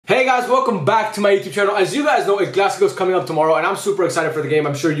Hey guys, welcome back to my YouTube channel. As you guys know, El Clasico is coming up tomorrow and I'm super excited for the game.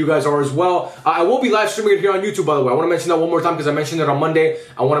 I'm sure you guys are as well. I will be live streaming it here on YouTube, by the way. I want to mention that one more time because I mentioned it on Monday.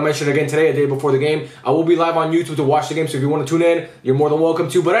 I want to mention it again today, a day before the game. I will be live on YouTube to watch the game, so if you want to tune in, you're more than welcome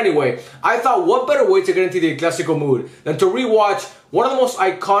to. But anyway, I thought what better way to get into the El Clasico mood than to rewatch one of the most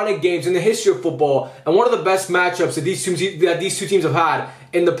iconic games in the history of football and one of the best matchups that these two teams have had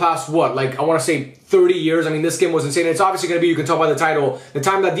in the past, what, like, I want to say 30 years. I mean, this game was insane. It's obviously going to be, you can tell by the title, the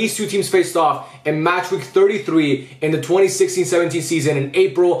time that these two teams faced off in match week 33 in the 2016-17 season in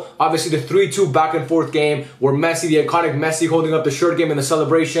April. Obviously, the 3-2 back and forth game where Messi, the iconic Messi, holding up the shirt game in the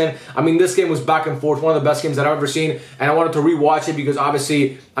celebration. I mean, this game was back and forth, one of the best games that I've ever seen, and I wanted to rewatch it because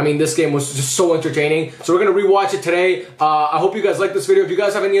obviously, I mean, this game was just so entertaining. So we're going to rewatch it today. I hope you guys like this video. If you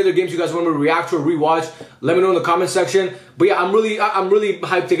guys have any other games you guys want me to react to or rewatch, let me know in the comment section. But yeah, I'm really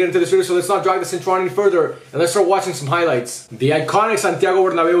hyped to get into this video, so let's not drag this intro any further and let's start watching some highlights. The iconic Santiago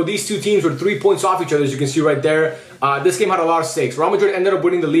Bernabeu, these two teams were 3 points off each other, as you can see right there. This game had a lot of stakes. Real Madrid ended up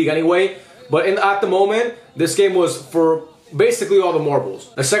winning the league anyway, but at the moment, this game was for basically all the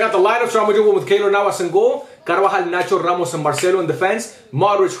marbles. Let's check out the lineups. Real Madrid went with Keylor Navas in goal, Carvajal, Nacho, Ramos, and Marcelo in defense,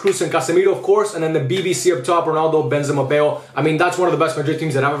 Modric, Kroos, and Casemiro, of course, and then the BBC up top, Ronaldo, Benzema, Bale. I mean, that's one of the best Madrid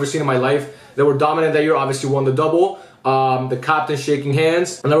teams that I've ever seen in my life. They were dominant that year, obviously won the double. The captain shaking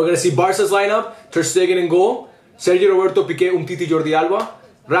hands. And then we're going to see Barca's lineup. Ter Stegen in goal, Sergio Roberto, Piqué, Umtiti, Jordi Alba,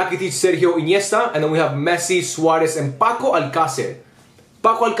 Rakitic, Sergio, Iniesta, and then we have Messi, Suarez, and Paco Alcácer.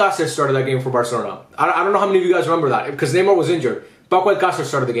 Paco Alcácer started that game for Barcelona. I don't know how many of you guys remember that, because Neymar was injured. Paco Alcácer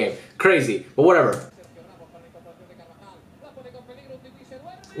started the game. Crazy, but whatever.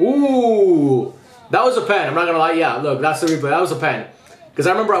 Ooh, that was a pen. I'm not going to lie. Yeah, look, that's the replay. That was a pen. Because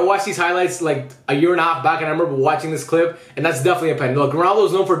I remember I watched these highlights like a year and a half back, and I remember watching this clip, and that's definitely a pen. Look,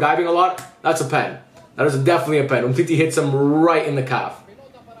 Ronaldo's known for diving a lot. That's a pen. That is definitely a pen. Umtiti hits him right in the calf.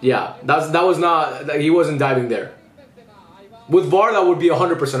 Yeah, that was not, he wasn't diving there. With VAR, that would be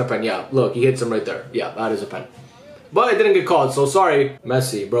 100% a pen. Yeah, look, he hits him right there. Yeah, that is a pen. But it didn't get called, so sorry.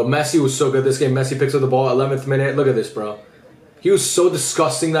 Messi, bro. Messi was so good this game. Messi picks up the ball, 11th minute. Look at this, bro. He was so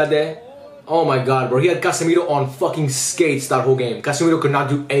disgusting that day. Oh my god, bro. He had Casemiro on fucking skates that whole game. Casemiro could not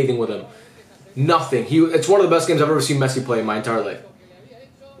do anything with him. Nothing. It's one of the best games I've ever seen Messi play in my entire life.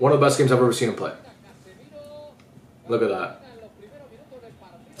 One of the best games I've ever seen him play. Look at that.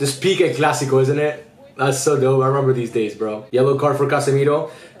 This peak at Clasico, isn't it? That's so dope. I remember these days, bro. Yellow card for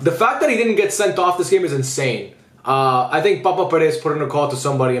Casemiro. The fact that he didn't get sent off this game is insane. I think Papa Perez put in a call to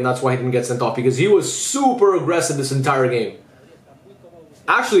somebody and that's why he didn't get sent off, because he was super aggressive this entire game.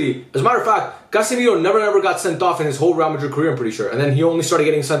 Actually, as a matter of fact, Casemiro never got sent off in his whole Real Madrid career, I'm pretty sure. And then he only started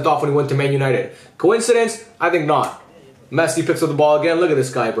getting sent off when he went to Man United. Coincidence? I think not. Messi picks up the ball again. Look at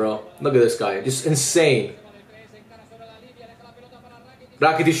this guy, bro. Look at this guy. Just insane.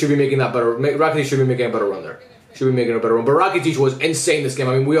 Rakitic should be making that better. Rakitic should be making a better run there. Should be making a better run. But Rakitic was insane this game.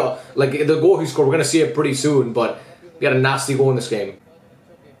 I mean, we all, like, the goal he scored, we're going to see it pretty soon. But he had a nasty goal in this game.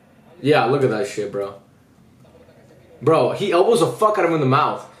 Yeah, look at that shit, bro. Bro, he elbows the fuck out of him in the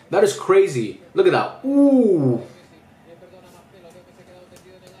mouth. That is crazy. Look at that. Ooh.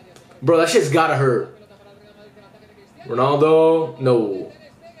 Bro, that shit's gotta hurt. Ronaldo, no.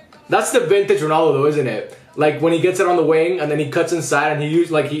 That's the vintage Ronaldo though, isn't it? Like when he gets it on the wing and then he cuts inside and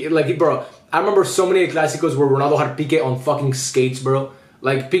he bro, I remember so many Clásicos where Ronaldo had Piqué on fucking skates, bro.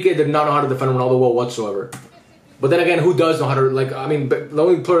 Like Piqué did not know how to defend Ronaldo well whatsoever. But then again, who does know how to, like, I mean, the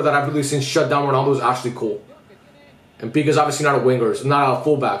only player that I've really seen shut down Ronaldo is actually Cole. And Piqué's obviously not a winger, not a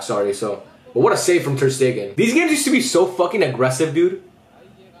fullback, sorry, so. But what a save from Ter Stegen. These games used to be so fucking aggressive, dude.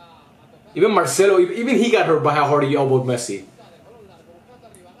 Even Marcelo, even he got hurt by how hard he elbowed Messi.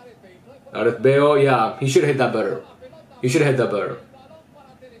 Gareth Bale, yeah, he should have hit that better. He should have hit that better.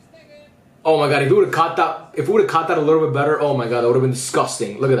 Oh my god, if he would have caught that, a little bit better, oh my god, that would have been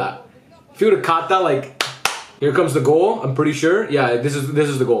disgusting. Look at that. If he would have caught that, like, here comes the goal, I'm pretty sure. Yeah, this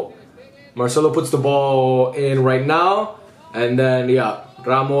is the goal. Marcelo puts the ball in right now, and then, yeah,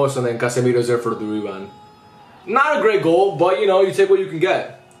 Ramos and then Casemiro's there for the rebound. Not a great goal, but, you know, you take what you can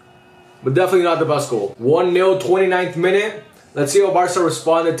get. But definitely not the best goal. 1-0, 29th minute. Let's see how Barca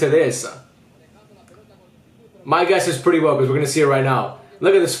responded to this. My guess is pretty well, because we're going to see it right now.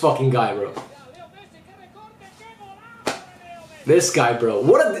 Look at this fucking guy, bro. This guy, bro.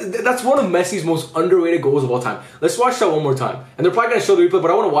 That's one of Messi's most underrated goals of all time. Let's watch that one more time. And they're probably going to show the replay,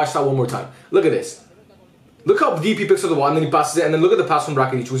 but I want to watch that one more time. Look at this. Look how deep he picks up the ball, and then he passes it, and then look at the pass from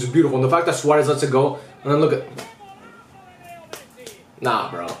Rakitic, which is beautiful. And the fact that Suarez lets it go, and then look at...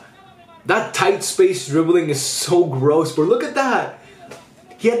 Nah, bro. That tight space dribbling is so gross, bro. Look at that.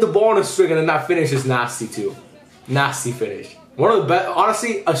 He had the ball on a string, and then that finish is nasty, too. Nasty finish. One of the best,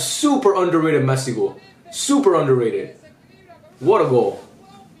 honestly, a super underrated Messi goal. Super underrated. What a goal.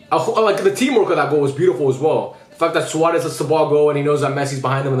 Like the teamwork of that goal was beautiful as well. The fact that Suarez lets the ball go and he knows that Messi's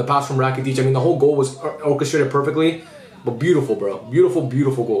behind him and the pass from Rakitic. I mean, the whole goal was orchestrated perfectly. But beautiful, bro. Beautiful,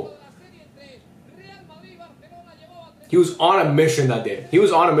 beautiful goal. He was on a mission that day. He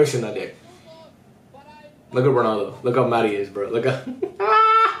was on a mission that day. Look at Ronaldo. Look how mad he is, bro. Look at...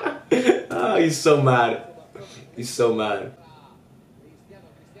 oh, he's so mad. He's so mad.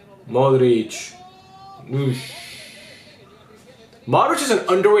 Modric. Oosh. Modric is an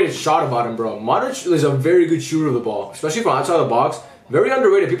underrated shot about him, bro. Modric is a very good shooter of the ball, especially from outside the box. Very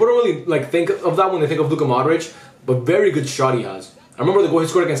underrated. People don't really like think of that when they think of Luka Modric, but very good shot he has. I remember the goal he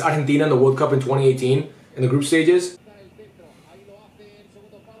scored against Argentina in the World Cup in 2018 in the group stages.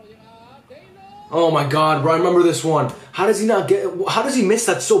 Oh my God, bro! I remember this one. How does he not get? How does he miss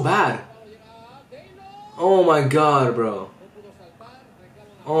that so bad? Oh my God, bro!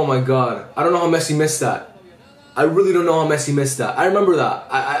 Oh my God! I don't know how Messi missed that. I really don't know how Messi missed that. I remember that.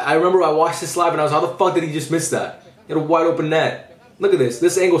 I remember I watched this live and I was, how the fuck did he just miss that? He had a wide open net. Look at this.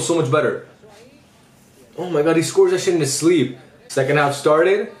 This angle is so much better. Oh my God, he scores that shit in his sleep. Second half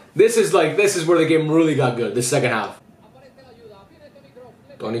started. This is where the game really got good. The second half.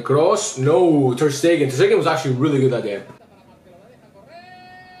 Toni Kroos. No, Ter Stegen. Ter Stegen was actually really good that game.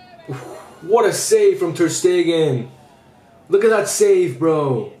 What a save from Ter Stegen. Look at that save,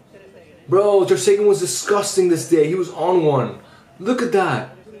 bro. Bro, Ter Stegen was disgusting this day. He was on one. Look at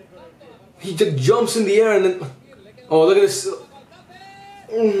that. He just jumps in the air and then... Oh, look at this.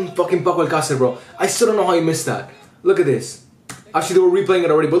 Fucking Paco Alcácer, bro. I still don't know how he missed that. Look at this. Actually, they were replaying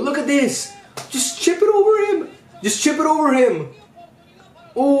it already, but look at this. Just chip it over him. Just chip it over him.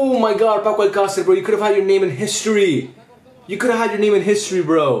 Oh my God, Paco Alcácer, bro. You could have had your name in history. You could have had your name in history,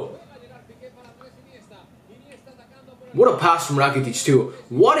 bro. What a pass from Rakitic too.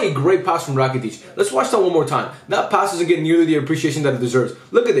 What a great pass from Rakitic. Let's watch that one more time. That pass doesn't get nearly the appreciation that it deserves.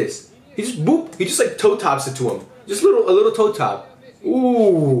 Look at this. He just boop. He just like toe taps it to him. Just a little toe tap.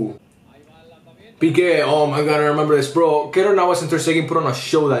 Ooh. Piqué. Oh my God, I remember this, bro. Keylor Navas and Ter Stegen put on a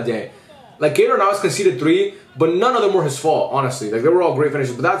show that day. Like Keylor Navas conceded 3, but none of them were his fault, honestly. Like they were all great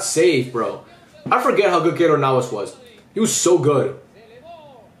finishes, but that save, bro. I forget how good Keylor Navas was. He was so good.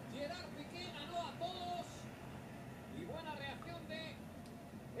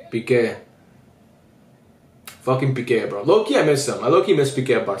 Piqué. Fucking Piqué, bro. Low-key, I miss him. I low-key miss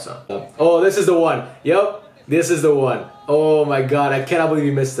Piqué at Barca. Oh, this is the one. Yep. This is the one. Oh my God. I cannot believe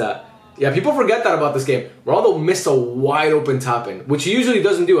he missed that. Yeah, people forget that about this game. Ronaldo missed a wide open tap-in, which he usually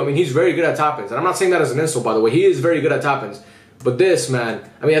doesn't do. I mean, he's very good at tap-ins. And I'm not saying that as an insult, by the way. He is very good at tap-ins. But this, man.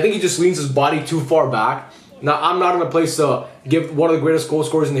 I mean, I think he just leans his body too far back. Now, I'm not in a place to give one of the greatest goal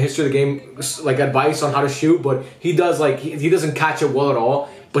scorers in the history of the game, like, advice on how to shoot. But he does, like, he doesn't catch it well at all.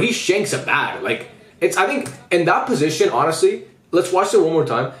 But he shanks it bad. Like, I think, in that position, honestly, let's watch it one more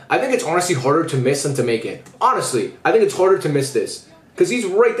time. I think it's honestly harder to miss than to make it. Honestly, I think it's harder to miss this. Because he's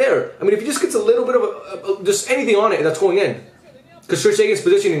right there. I mean, if he just gets a little bit of just anything on it, that's going in. Because Ter Stegen's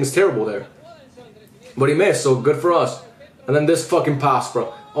positioning is terrible there. But he missed, so good for us. And then this fucking pass,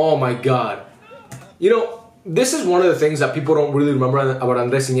 bro. Oh my God. You know, this is one of the things that people don't really remember about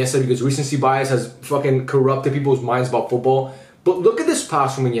Andres Iniesta because recency bias has fucking corrupted people's minds about football. But look at this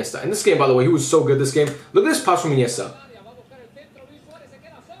pass from Iniesta. In this game, by the way, he was so good this game. Look at this pass from Iniesta.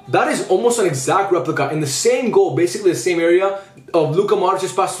 That is almost an exact replica in the same goal, basically the same area of Luka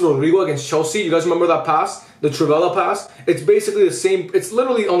Modric's pass to Rodrigo against Chelsea. You guys remember that pass? The Trivela pass? It's basically the same. It's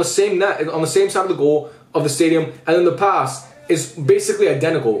literally on the same net, on the same side of the goal of the stadium. And then the pass is basically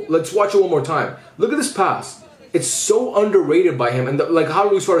identical. Let's watch it one more time. Look at this pass. It's so underrated by him. And like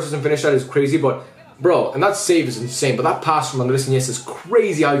how Luis Suarez doesn't finish that is crazy. But, bro, and that save is insane. But that pass from Andres Iniesta is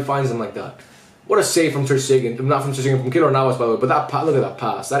crazy how he finds him like that. What a save from Ter Stegen. Not from Ter Stegen, from Keylor Navas, by the way. But that look at that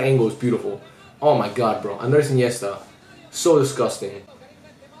pass. That angle is beautiful. Oh my God, bro. Andres Iniesta. So disgusting.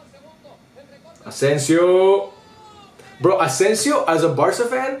 Asensio. Bro, Asensio, as a Barca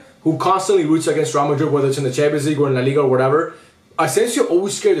fan who constantly roots against Real Madrid, whether it's in the Champions League or in La Liga or whatever, Asensio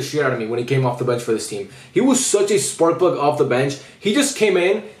always scared the shit out of me when he came off the bench for this team. He was such a spark plug off the bench. He just came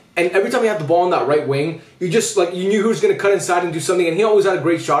in, and every time he had the ball on that right wing, you knew he was going to cut inside and do something, and he always had a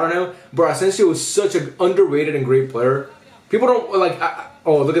great shot on him. But Asensio was such an underrated and great player. People don't, like,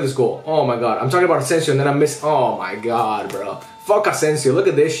 oh, look at this goal. Oh, my God. I'm talking about Asensio, and then I missed, oh, my God, bro. Fuck Asensio. Look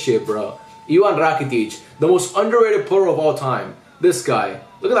at this shit, bro. Ivan Rakitic, the most underrated player of all time. This guy.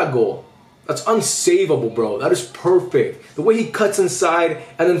 Look at that goal. That's unsavable, bro. That is perfect. The way he cuts inside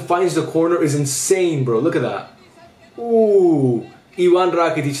and then finds the corner is insane, bro. Look at that. Ooh. Ivan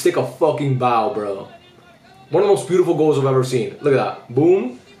Rakitic, take a fucking bow, bro. One of the most beautiful goals I've ever seen. Look at that.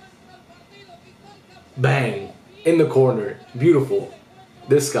 Boom. Bang. In the corner. Beautiful.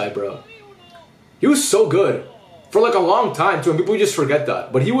 This guy, bro. He was so good for like a long time too, and people just forget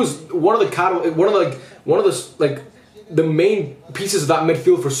that. But he was one of the main pieces of that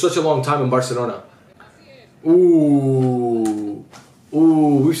midfield for such a long time in Barcelona. Ooh.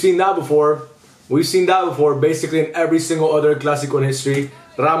 Ooh, we've seen that before. We've seen that before, basically in every single other Clasico in history.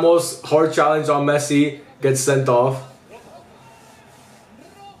 Ramos, hard challenge on Messi, gets sent off.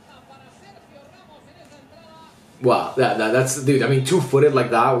 Wow, that's, dude, I mean, two-footed like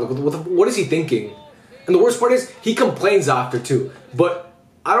that, what is he thinking? And the worst part is, he complains after too. But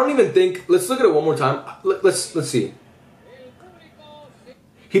I don't even think, let's look at it one more time. Let's see.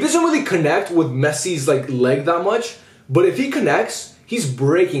 He doesn't really connect with Messi's like leg that much, but if he connects, he's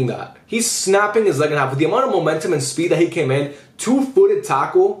breaking that. He's snapping his leg in half. With the amount of momentum and speed that he came in, two-footed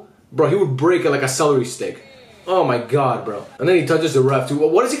tackle, bro, he would break it like a celery stick. Oh my God, bro. And then he touches the ref too.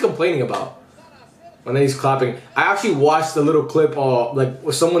 What is he complaining about? And then he's clapping. I actually watched a little clip,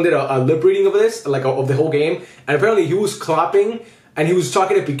 like someone did a lip reading of this, like of the whole game, and apparently he was clapping and he was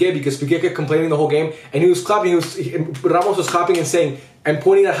talking to Piqué because Piqué kept complaining the whole game, and he was clapping. Ramos was clapping and saying and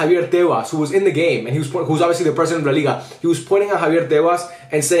pointing at Javier Tebas, who was in the game, and who's obviously the president of La Liga. He was pointing at Javier Tebas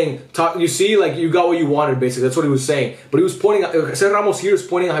and saying, "You see, like you got what you wanted." Basically, that's what he was saying. But he was pointing at Sergio Ramos here is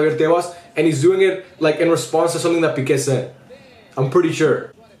pointing at Javier Tebas, and he's doing it like in response to something that Piqué said. I'm pretty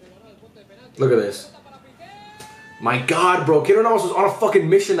sure. Look at this. My God, bro. Keylor Navas was on a fucking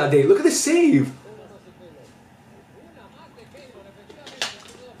mission that day. Look at this save.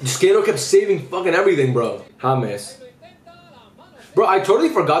 Keylor kept saving fucking everything, bro. James. Bro, I totally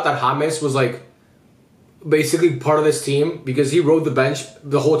forgot that James was like basically part of this team because he rode the bench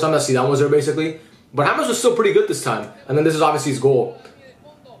the whole time that Zidane was there, basically. But James was still pretty good this time. And then this is obviously his goal.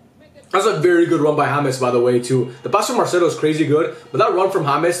 That's a very good run by James, by the way, too. The pass from Marcelo is crazy good, but that run from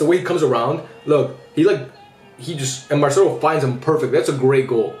James, the way he comes around, look, and Marcelo finds him perfect. That's a great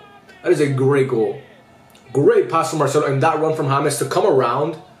goal. That is a great goal. Great pass from Marcelo, and that run from James to come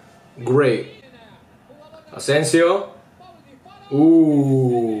around, great. Asensio.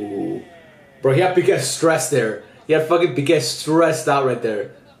 Ooh. Bro, he had Piqué stressed there. He had fucking Piqué stressed out right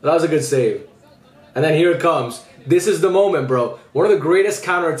there. That was a good save. And then here it comes. This is the moment, bro. One of the greatest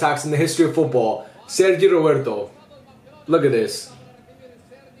counterattacks in the history of football. Sergi Roberto. Look at this.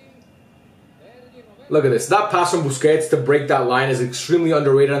 Look at this. That pass from Busquets to break that line is extremely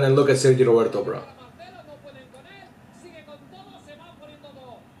underrated. And then look at Sergi Roberto, bro.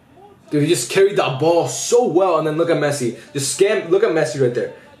 Dude, he just carried that ball so well. And then look at Messi. Look at Messi right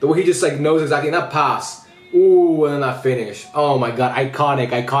there. The way he just like knows exactly. And that pass. Ooh, and then that finish. Oh my God. Iconic,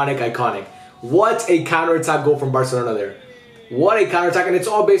 iconic, iconic. What a counterattack goal from Barcelona there. What a counterattack. And it's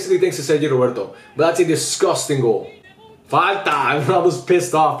all basically thanks to Sergi Roberto. But that's a disgusting goal. Falta. Ronaldo's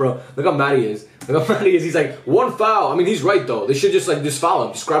pissed off, bro. Look how mad he is. Look how mad he is. He's like, one foul. I mean, he's right, though. They should just foul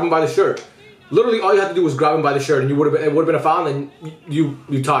him. Just grab him by the shirt. Literally, all you had to do was grab him by the shirt, and it would have been a foul, and you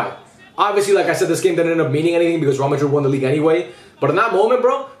tie. Obviously, like I said, this game didn't end up meaning anything because Real Madrid won the league anyway. But in that moment,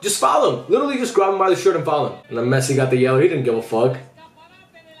 bro, just foul him. Literally, just grab him by the shirt and foul him. And then Messi got the yellow. He didn't give a fuck.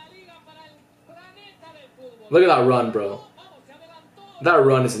 Look at that run, bro. That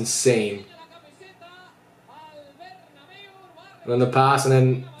run is insane. And then the pass, and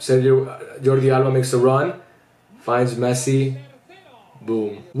then Jordi Alba makes the run. Finds Messi.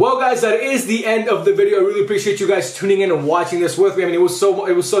 Boom. Well, guys, that is the end of the video. I really appreciate you guys tuning in and watching this with me. I mean, it was so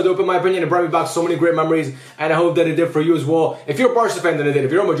dope in my opinion. It brought me back so many great memories, and I hope that it did for you as well. If you're a Barca fan, then it did.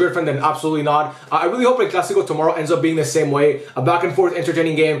 If you're a Madrid fan, then absolutely not. I really hope that Clasico tomorrow ends up being the same way. A back and forth,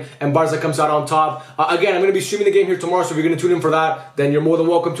 entertaining game, and Barca comes out on top. Again, I'm going to be streaming the game here tomorrow, so if you're going to tune in for that, then you're more than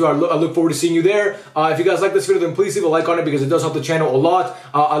welcome to. I look forward to seeing you there. If you guys like this video, then please leave a like on it because it does help the channel a lot.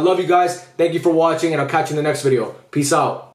 I love you guys. Thank you for watching, and I'll catch you in the next video. Peace out.